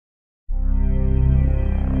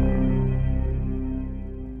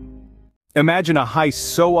Imagine a heist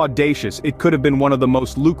so audacious it could have been one of the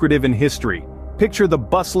most lucrative in history. Picture the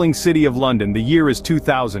bustling city of London, the year is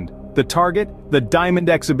 2000. The target? The diamond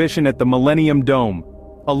exhibition at the Millennium Dome.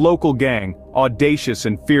 A local gang, audacious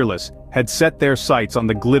and fearless, had set their sights on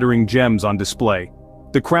the glittering gems on display.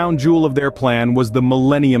 The crown jewel of their plan was the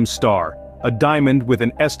Millennium Star, a diamond with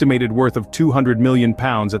an estimated worth of £200 million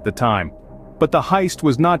at the time. But the heist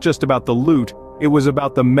was not just about the loot, it was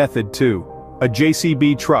about the method too. A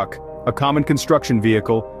JCB truck, a common construction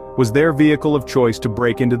vehicle, was their vehicle of choice to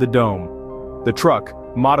break into the dome. The truck,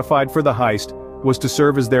 modified for the heist, was to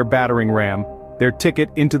serve as their battering ram, their ticket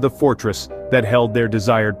into the fortress that held their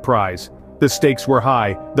desired prize. The stakes were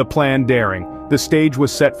high, the plan daring. The stage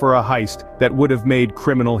was set for a heist that would have made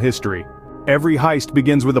criminal history. Every heist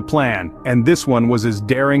begins with a plan, and this one was as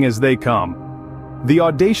daring as they come. The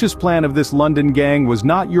audacious plan of this London gang was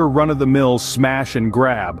not your run-of-the-mill smash and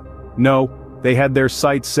grab. No, they had their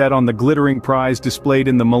sights set on the glittering prize displayed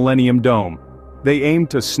in the Millennium Dome. They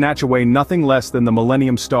aimed to snatch away nothing less than the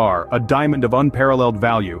Millennium Star, a diamond of unparalleled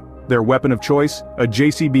value. Their weapon of choice? A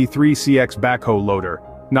JCB-3CX backhoe loader.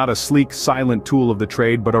 Not a sleek, silent tool of the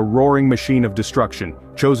trade but a roaring machine of destruction,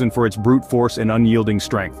 chosen for its brute force and unyielding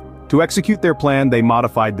strength. To execute their plan, they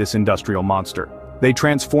modified this industrial monster. They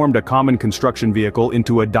transformed a common construction vehicle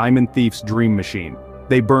into a diamond thief's dream machine.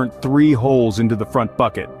 They burnt 3 holes into the front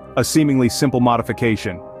bucket, a seemingly simple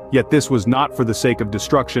modification, yet this was not for the sake of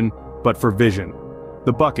destruction, but for vision.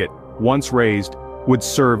 The bucket, once raised, would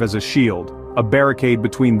serve as a shield, a barricade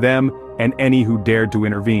between them and any who dared to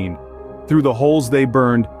intervene. Through the holes they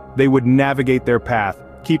burned, they would navigate their path,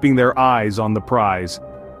 keeping their eyes on the prize.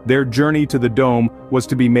 Their journey to the dome was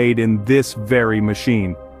to be made in this very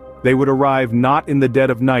machine. They would arrive not in the dead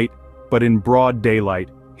of night, but in broad daylight,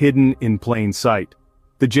 hidden in plain sight.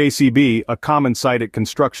 The JCB, a common sight at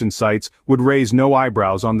construction sites, would raise no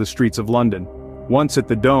eyebrows on the streets of London. Once at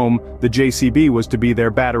the dome, the JCB was to be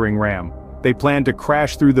their battering ram. They planned to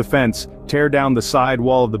crash through the fence, tear down the side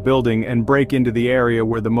wall of the building and break into the area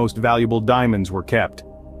where the most valuable diamonds were kept.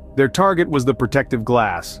 Their target was the protective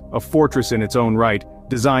glass, a fortress in its own right,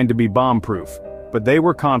 designed to be bomb-proof. But they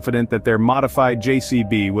were confident that their modified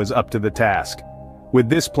JCB was up to the task. With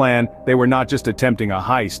this plan, they were not just attempting a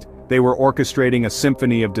heist, they were orchestrating a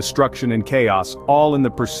symphony of destruction and chaos, all in the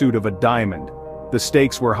pursuit of a diamond. The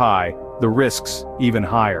stakes were high, the risks even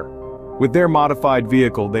higher. With their modified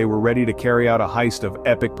vehicle, they were ready to carry out a heist of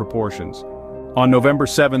epic proportions. On November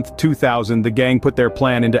 7, 2000, the gang put their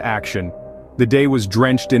plan into action. The day was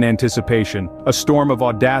drenched in anticipation, a storm of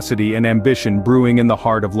audacity and ambition brewing in the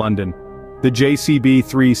heart of London. The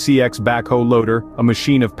JCB-3CX backhoe loader, a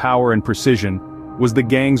machine of power and precision, was the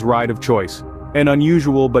gang's ride of choice, an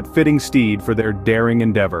unusual but fitting steed for their daring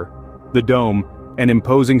endeavor. The dome, an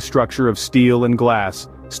imposing structure of steel and glass,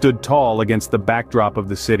 stood tall against the backdrop of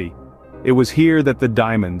the city. It was here that the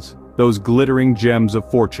diamonds, those glittering gems of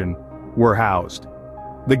fortune, were housed.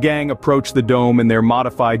 The gang approached the dome in their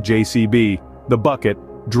modified JCB, the bucket,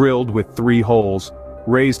 drilled with 3 holes,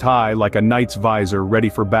 raised high like a knight's visor ready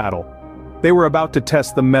for battle. They were about to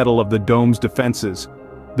test the metal of the dome's defenses.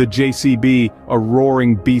 The JCB, a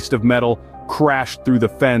roaring beast of metal, crashed through the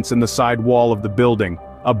fence and the side wall of the building,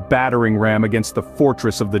 a battering ram against the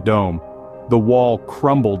fortress of the dome. The wall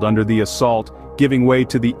crumbled under the assault, giving way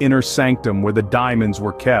to the inner sanctum where the diamonds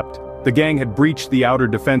were kept. The gang had breached the outer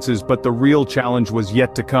defenses, but the real challenge was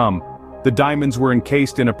yet to come. The diamonds were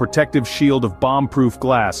encased in a protective shield of bomb-proof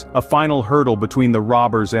glass, a final hurdle between the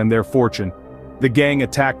robbers and their fortune. The gang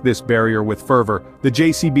attacked this barrier with fervor, the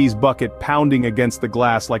JCB's bucket pounding against the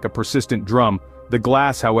glass like a persistent drum. The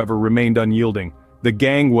glass, however, remained unyielding. The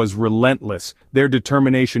gang was relentless, their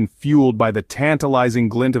determination fueled by the tantalizing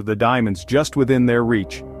glint of the diamonds just within their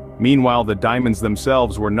reach. Meanwhile, the diamonds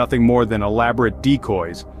themselves were nothing more than elaborate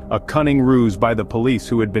decoys, a cunning ruse by the police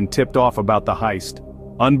who had been tipped off about the heist.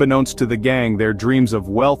 Unbeknownst to the gang, their dreams of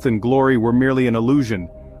wealth and glory were merely an illusion,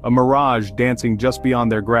 a mirage dancing just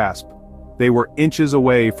beyond their grasp. They were inches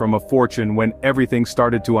away from a fortune when everything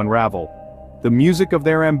started to unravel. The music of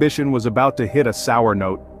their ambition was about to hit a sour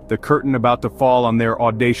note, the curtain about to fall on their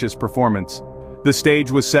audacious performance. The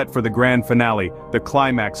stage was set for the grand finale, the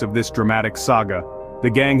climax of this dramatic saga.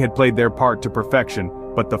 The gang had played their part to perfection,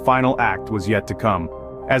 but the final act was yet to come.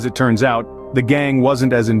 As it turns out, the gang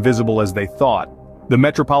wasn't as invisible as they thought. The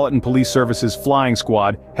Metropolitan Police Service's flying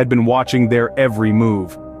squad had been watching their every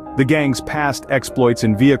move. The gang's past exploits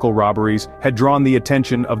in vehicle robberies had drawn the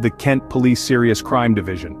attention of the Kent Police Serious Crime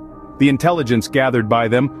Division. The intelligence gathered by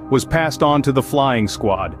them was passed on to the flying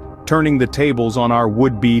squad, turning the tables on our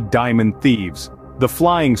would-be diamond thieves. The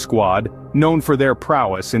flying squad, known for their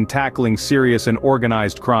prowess in tackling serious and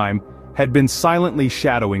organized crime, had been silently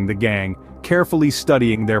shadowing the gang, carefully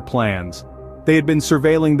studying their plans. They had been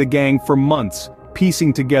surveilling the gang for months,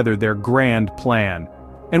 piecing together their grand plan.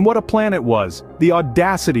 And what a plan it was, the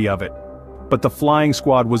audacity of it. But the flying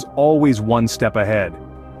squad was always one step ahead.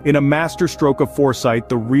 In a masterstroke of foresight,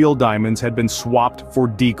 the real diamonds had been swapped for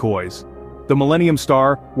decoys. The Millennium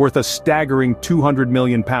Star, worth a staggering £200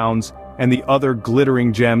 million, and the other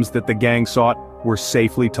glittering gems that the gang sought, were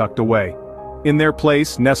safely tucked away. In their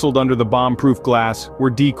place, nestled under the bomb-proof glass, were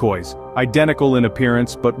decoys, identical in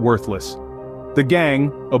appearance but worthless. The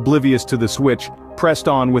gang, oblivious to the switch, pressed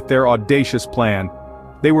on with their audacious plan.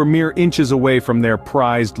 They were mere inches away from their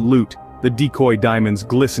prized loot, the decoy diamonds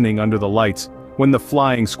glistening under the lights, when the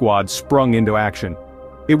flying squad sprung into action.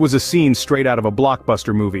 It was a scene straight out of a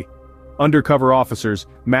blockbuster movie. Undercover officers,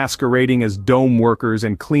 masquerading as dome workers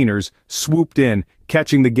and cleaners, swooped in,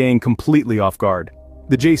 catching the gang completely off guard.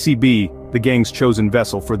 The JCB, the gang's chosen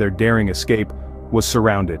vessel for their daring escape, was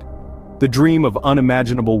surrounded. The dream of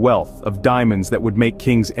unimaginable wealth, of diamonds that would make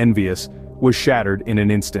kings envious, was shattered in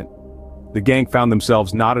an instant. The gang found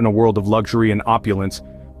themselves not in a world of luxury and opulence,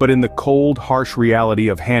 but in the cold, harsh reality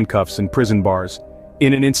of handcuffs and prison bars.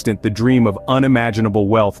 In an instant, the dream of unimaginable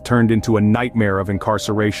wealth turned into a nightmare of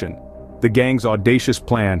incarceration. The gang's audacious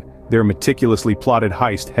plan, their meticulously plotted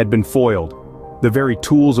heist, had been foiled. The very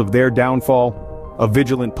tools of their downfall: a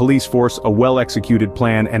vigilant police force, a well-executed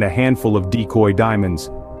plan, and a handful of decoy diamonds.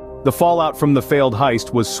 The fallout from the failed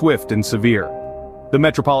heist was swift and severe. The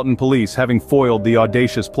Metropolitan Police, having foiled the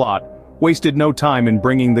audacious plot, wasted no time in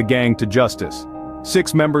bringing the gang to justice.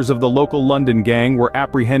 6 members of the local London gang were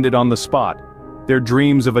apprehended on the spot, their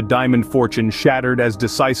dreams of a diamond fortune shattered as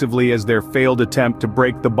decisively as their failed attempt to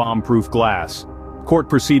break the bomb-proof glass. Court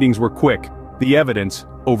proceedings were quick, the evidence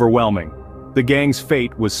overwhelming. The gang's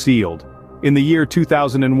fate was sealed. In the year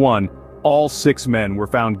 2001, all 6 men were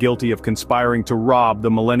found guilty of conspiring to rob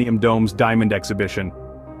the Millennium Dome's diamond exhibition.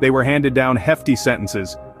 They were handed down hefty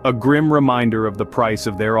sentences, a grim reminder of the price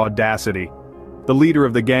of their audacity. The leader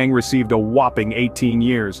of the gang received a whopping 18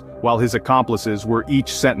 years, while his accomplices were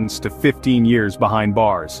each sentenced to 15 years behind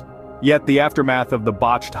bars. Yet the aftermath of the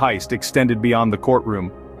botched heist extended beyond the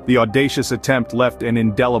courtroom. The audacious attempt left an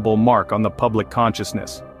indelible mark on the public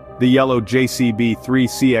consciousness. The yellow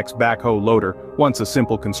JCB-3CX backhoe loader, once a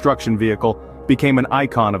simple construction vehicle, became an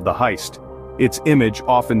icon of the heist. Its image,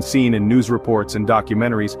 often seen in news reports and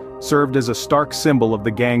documentaries, served as a stark symbol of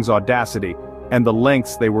the gang's audacity and the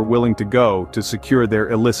lengths they were willing to go to secure their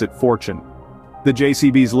illicit fortune. The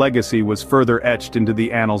JCB's legacy was further etched into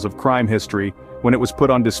the annals of crime history when it was put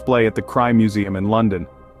on display at the Crime Museum in London.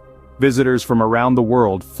 Visitors from around the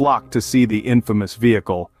world flocked to see the infamous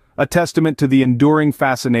vehicle, a testament to the enduring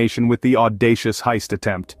fascination with the audacious heist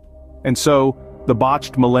attempt. And so, the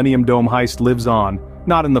botched Millennium Dome heist lives on,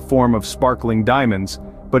 not in the form of sparkling diamonds,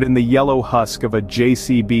 but in the yellow husk of a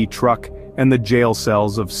JCB truck and the jail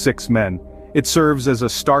cells of 6 men. It serves as a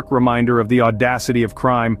stark reminder of the audacity of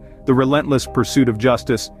crime, the relentless pursuit of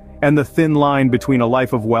justice, and the thin line between a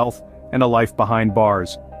life of wealth and a life behind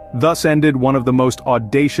bars. Thus ended one of the most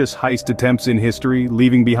audacious heist attempts in history,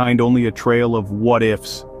 leaving behind only a trail of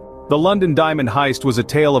what-ifs. The London Diamond Heist was a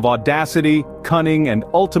tale of audacity, cunning, and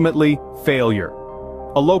ultimately, failure.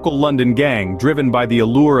 A local London gang, driven by the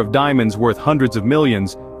allure of diamonds worth hundreds of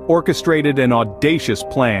millions, orchestrated an audacious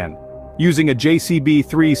plan. Using a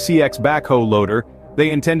JCB-3CX backhoe loader,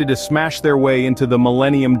 they intended to smash their way into the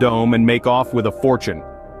Millennium Dome and make off with a fortune.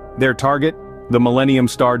 Their target? The Millennium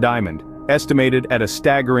Star Diamond, estimated at a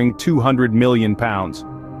staggering £200 million.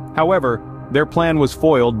 However, their plan was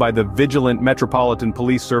foiled by the vigilant Metropolitan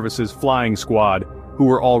Police Service's flying squad, who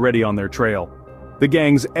were already on their trail. The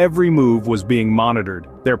gang's every move was being monitored,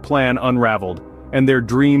 their plan unraveled, and their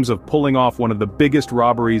dreams of pulling off one of the biggest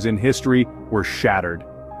robberies in history were shattered.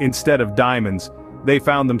 Instead of diamonds, they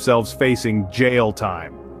found themselves facing jail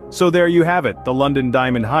time. So there you have it, the London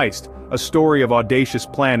Diamond Heist, a story of audacious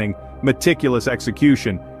planning, meticulous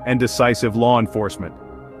execution, and decisive law enforcement.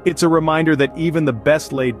 It's a reminder that even the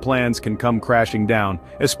best laid plans can come crashing down,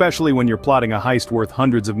 especially when you're plotting a heist worth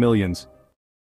hundreds of millions.